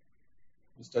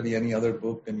You study any other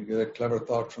book and you get a clever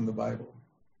thought from the Bible.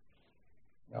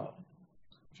 No.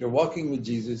 If you're walking with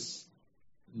Jesus,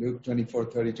 Luke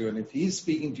 24:32, and if he's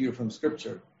speaking to you from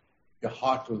Scripture, your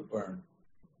heart will burn.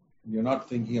 You're not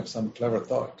thinking of some clever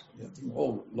thought. You're thinking,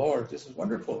 oh, Lord, this is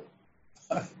wonderful.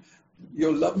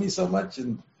 You love me so much,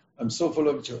 and I'm so full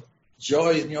of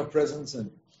joy in your presence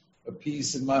and a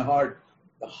peace in my heart.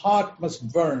 The heart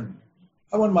must burn.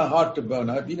 I want my heart to burn.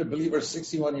 I've been a believer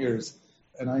 61 years,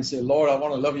 and I say, Lord, I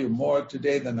want to love you more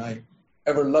today than I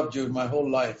ever loved you in my whole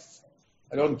life.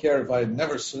 I don't care if I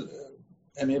never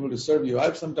am able to serve you.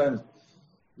 I've sometimes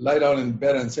lie down in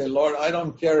bed and say, Lord, I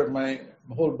don't care if my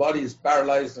whole body is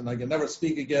paralyzed and I can never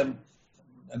speak again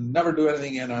and never do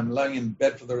anything again. I'm lying in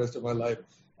bed for the rest of my life.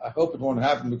 I hope it won't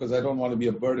happen because I don't want to be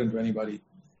a burden to anybody.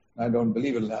 I don't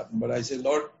believe it'll happen. But I say,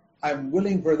 Lord, I'm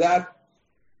willing for that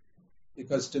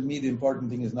because to me the important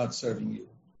thing is not serving you.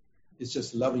 It's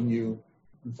just loving you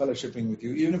and fellowshipping with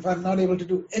you. Even if I'm not able to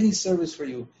do any service for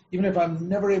you, even if I'm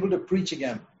never able to preach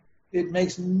again, it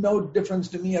makes no difference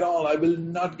to me at all. I will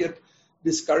not get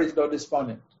discouraged or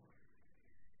despondent.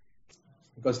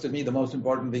 Because to me the most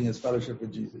important thing is fellowship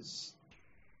with Jesus.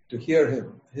 To hear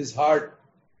him, his heart,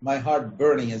 my heart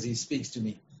burning as he speaks to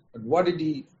me. But what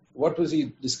was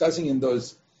he discussing in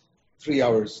those 3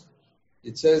 hours?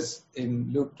 It says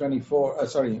in Luke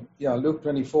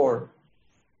 24,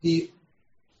 he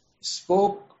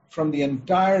spoke from the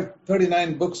entire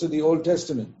 39 books of the Old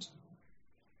Testament.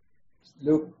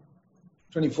 Luke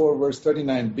 24 verse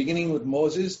 39, beginning with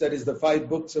Moses, that is the 5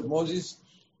 books of Moses,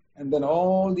 and then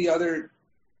all the other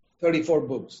 34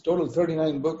 books, total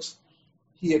 39 books.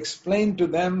 He explained to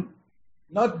them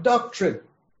not doctrine.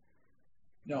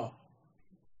 No.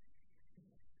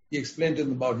 He explained to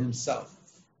them about himself.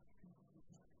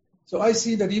 So I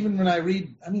see that even when I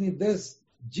read, if there's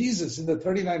Jesus in the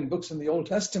 39 books in the Old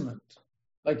Testament,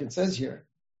 like it says here,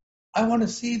 I want to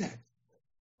see that.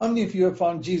 How many of you have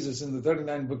found Jesus in the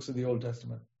 39 books of the Old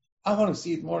Testament? I want to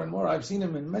see it more and more. I've seen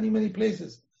him in many, many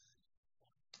places.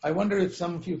 I wonder if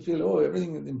some of you feel,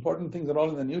 everything, the important things are all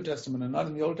in the New Testament and not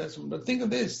in the Old Testament. But think of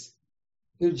this.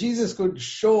 If Jesus could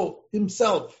show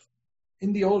himself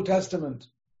in the Old Testament,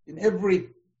 in every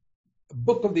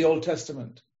book of the Old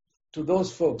Testament, to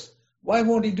those folks, why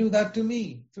won't he do that to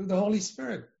me through the Holy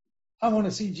Spirit? I want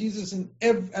to see Jesus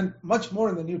and much more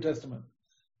in the New Testament.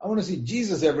 I want to see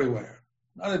Jesus everywhere,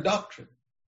 not a doctrine.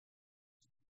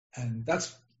 And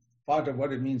that's part of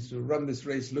what it means to run this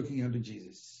race looking unto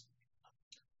Jesus.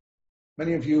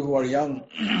 Many of you who are young,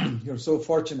 you're so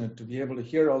fortunate to be able to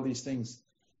hear all these things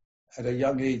at a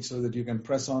young age so that you can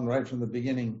press on right from the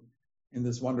beginning in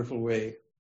this wonderful way.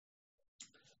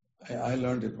 I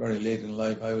learned it very late in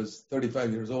life. I was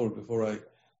 35 years old before I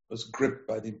was gripped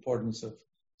by the importance of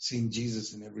seeing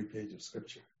Jesus in every page of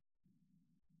Scripture.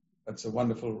 That's a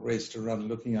wonderful race to run,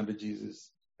 looking unto Jesus.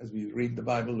 As we read the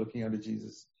Bible, looking unto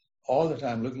Jesus. All the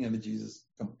time looking unto Jesus,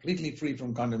 completely free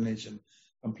from condemnation,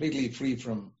 completely free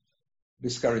from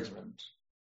discouragement.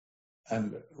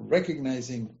 And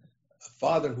recognizing a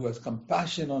father who has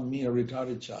compassion on me, a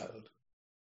retarded child.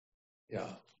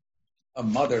 A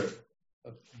mother,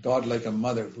 a God like a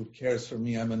mother who cares for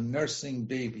me. I'm a nursing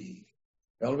baby.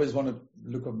 I always want to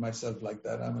look at myself like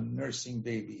that. I'm a nursing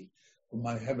baby who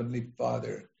my Heavenly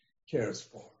Father cares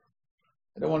for.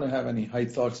 I don't want to have any high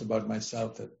thoughts about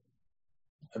myself that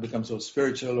I become so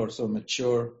spiritual or so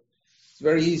mature. It's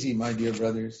very easy, my dear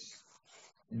brothers,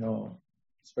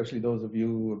 especially those of you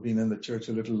who have been in the church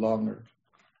a little longer.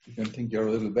 You can think you're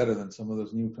a little better than some of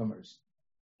those newcomers.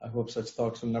 I hope such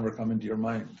thoughts will never come into your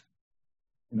mind.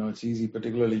 It's easy,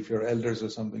 particularly if you're elders or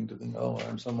something, to think,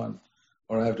 I'm someone,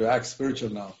 or I have to act spiritual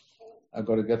now. I've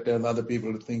got to get other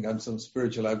people to think I'm some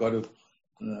spiritual. I've got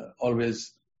to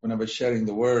always, when I was sharing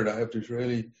the word, I have to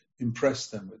really impress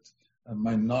them with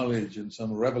my knowledge and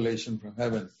some revelation from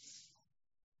heaven.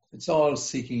 It's all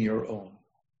seeking your own.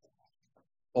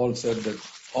 Paul said that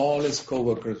all his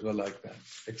co-workers were like that,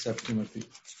 except Timothy.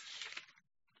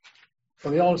 For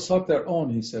they all sought their own,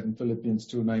 he said in Philippians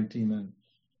 2:19, and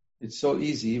it's so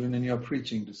easy, even in your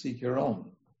preaching, to seek your own.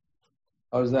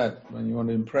 How's that? When you want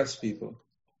to impress people,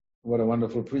 what a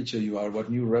wonderful preacher you are,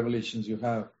 what new revelations you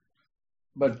have.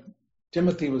 But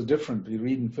Timothy was different. We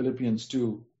read in Philippians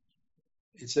 2,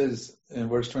 it says in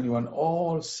verse 21,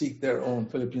 all seek their own,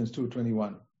 Philippians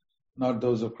 2:21, not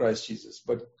those of Christ Jesus.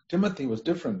 But Timothy was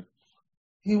different.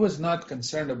 He was not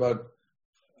concerned about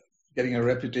getting a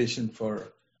reputation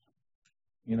for,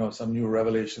 some new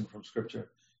revelation from Scripture.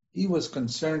 He was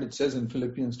concerned, it says in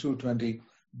Philippians 2:20,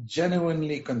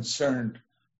 genuinely concerned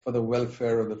for the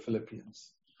welfare of the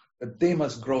Philippians, that they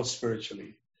must grow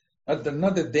spiritually.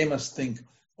 Not that they must think,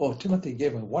 oh, Timothy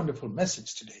gave a wonderful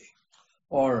message today.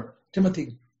 Or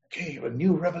Timothy gave a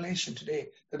new revelation today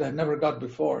that I never got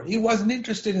before. He wasn't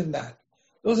interested in that.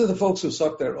 Those are the folks who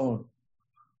sought their own.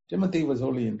 Timothy was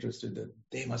only interested that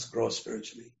they must grow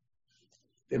spiritually.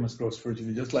 They must grow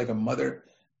spiritually, just like a mother.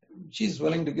 She's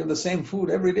willing to give the same food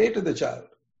every day to the child.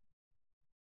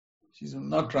 She's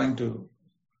not trying to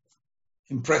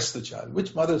impress the child.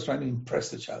 Which mother is trying to impress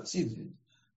the child?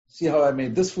 See how I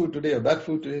made this food today or that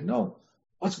food today? No.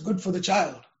 What's good for the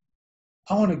child?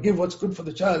 I want to give what's good for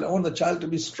the child. I want the child to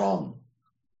be strong.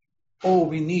 Oh,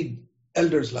 we need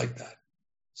elders like that.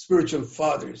 Spiritual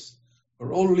fathers who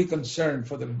are only concerned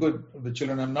for the good of the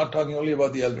children. I'm not talking only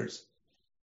about the elders.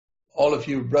 All of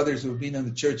you brothers who've been in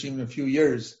the church even a few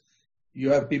years,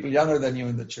 you have people younger than you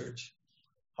in the church.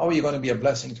 How are you going to be a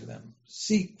blessing to them?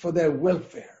 Seek for their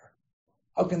welfare.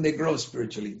 How can they grow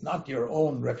spiritually? Not your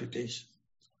own reputation.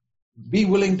 Be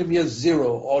willing to be a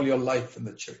zero all your life in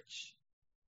the church.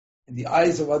 In the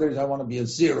eyes of others, I want to be a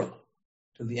zero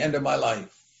to the end of my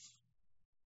life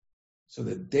so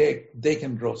that they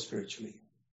can grow spiritually.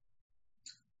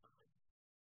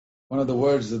 One of the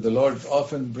words that the Lord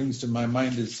often brings to my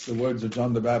mind is the words of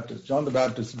John the Baptist. John the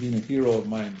Baptist has been a hero of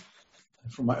mine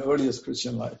from my earliest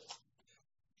Christian life.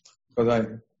 Because I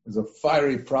was a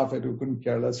fiery prophet who couldn't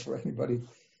care less for anybody.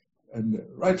 And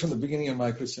right from the beginning of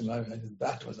my Christian life, I said,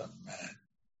 that was a man.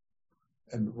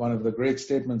 And one of the great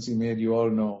statements he made, you all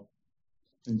know,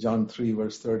 in John 3,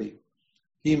 verse 30,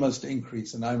 he must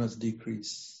increase and I must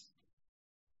decrease.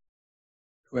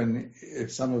 When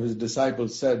some of his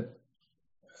disciples said,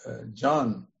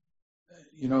 John,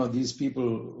 you know, these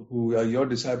people who are your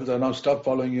disciples are now stopped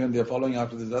following you and they're following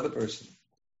after this other person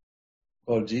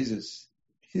called Jesus.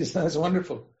 He said, that's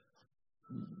wonderful.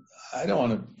 I don't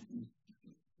want to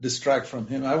distract from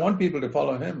him. I want people to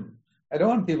follow him. I don't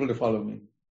want people to follow me.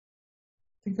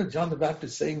 Think of John the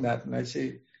Baptist saying that, and I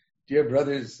say, dear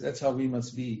brothers, that's how we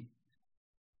must be.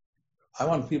 I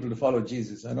want people to follow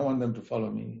Jesus. I don't want them to follow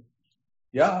me.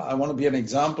 Yeah, I want to be an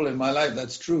example in my life.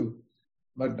 That's true.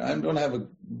 But I don't have a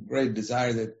great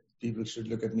desire that people should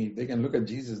look at me. They can look at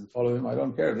Jesus and follow him. I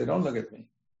don't care if they don't look at me.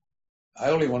 I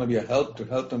only want to be a help to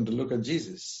help them to look at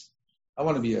Jesus. I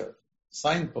want to be a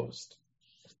signpost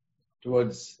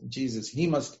towards Jesus. He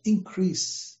must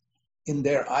increase in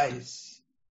their eyes,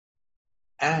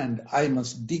 and I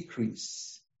must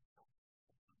decrease.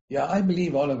 Yeah, I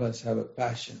believe all of us have a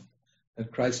passion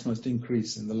that Christ must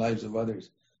increase in the lives of others.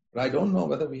 But I don't know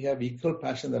whether we have equal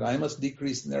passion that I must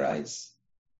decrease in their eyes.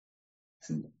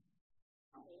 And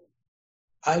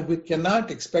we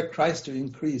cannot expect Christ to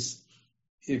increase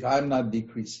if I'm not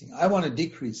decreasing. I want to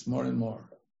decrease more and more.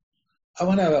 I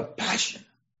want to have a passion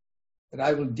that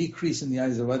I will decrease in the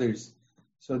eyes of others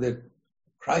so that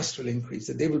Christ will increase,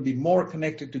 that they will be more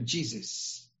connected to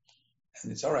Jesus.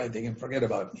 And it's all right, they can forget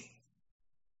about me.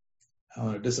 I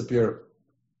want to disappear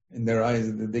in their eyes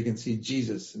so that they can see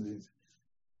Jesus.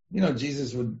 You know,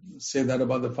 Jesus would say that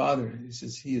about the Father. He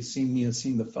says, he has seen me, has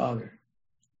seen the Father.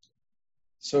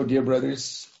 So, dear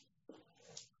brothers,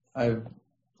 I've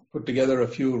put together a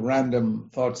few random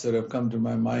thoughts that have come to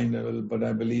my mind, but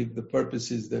I believe the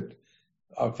purpose is that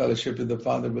our fellowship with the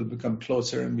Father will become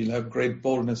closer and we'll have great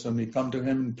boldness when we come to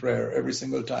him in prayer every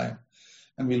single time.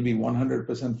 And we'll be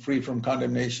 100% free from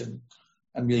condemnation.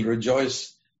 And we'll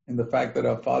rejoice in the fact that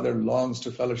our Father longs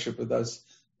to fellowship with us,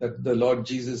 that the Lord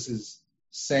Jesus is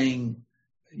saying,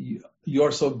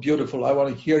 you're so beautiful. I want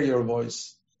to hear your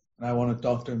voice and I want to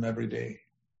talk to him every day.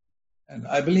 And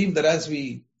I believe that as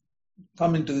we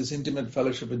come into this intimate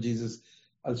fellowship with Jesus,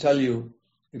 I'll tell you,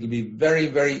 it'll be very,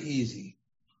 very easy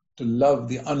to love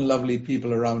the unlovely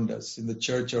people around us in the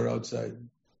church or outside.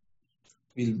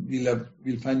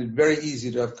 We'll find it very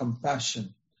easy to have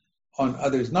compassion on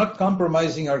others, not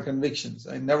compromising our convictions.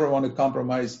 I never want to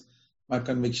compromise my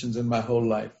convictions in my whole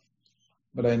life,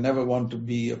 but I never want to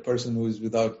be a person who is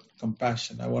without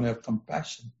compassion. I want to have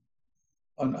compassion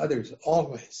on others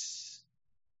always,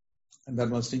 and that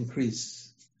must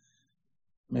increase.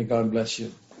 May God bless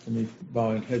you. Can we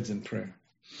bow our heads in prayer?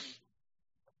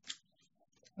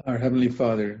 Our Heavenly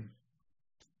Father,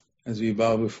 as we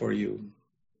bow before you,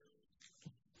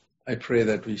 I pray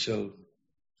that we shall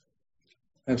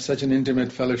have such an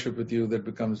intimate fellowship with you that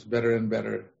becomes better and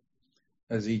better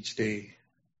as each day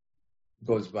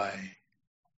goes by.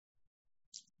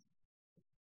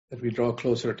 That we draw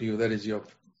closer to you. That is your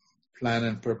plan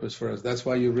and purpose for us. That's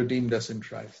why you redeemed us in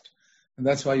Christ. And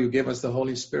that's why you gave us the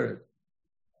Holy Spirit.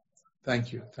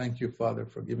 Thank you. Thank you, Father,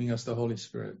 for giving us the Holy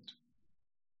Spirit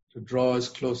to draw us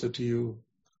closer to you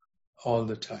all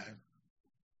the time.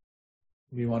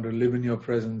 We want to live in your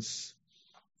presence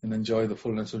and enjoy the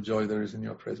fullness of joy there is in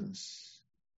your presence.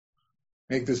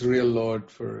 Make this real, Lord,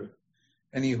 for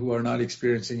any who are not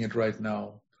experiencing it right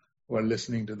now, who are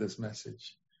listening to this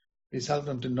message. Please help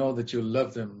them to know that you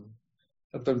love them.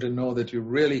 Help them to know that you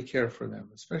really care for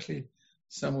them, especially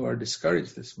some who are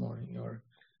discouraged this morning or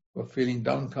who are feeling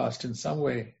downcast in some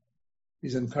way.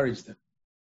 Please encourage them.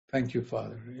 Thank you,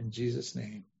 Father. In Jesus'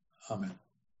 name, amen.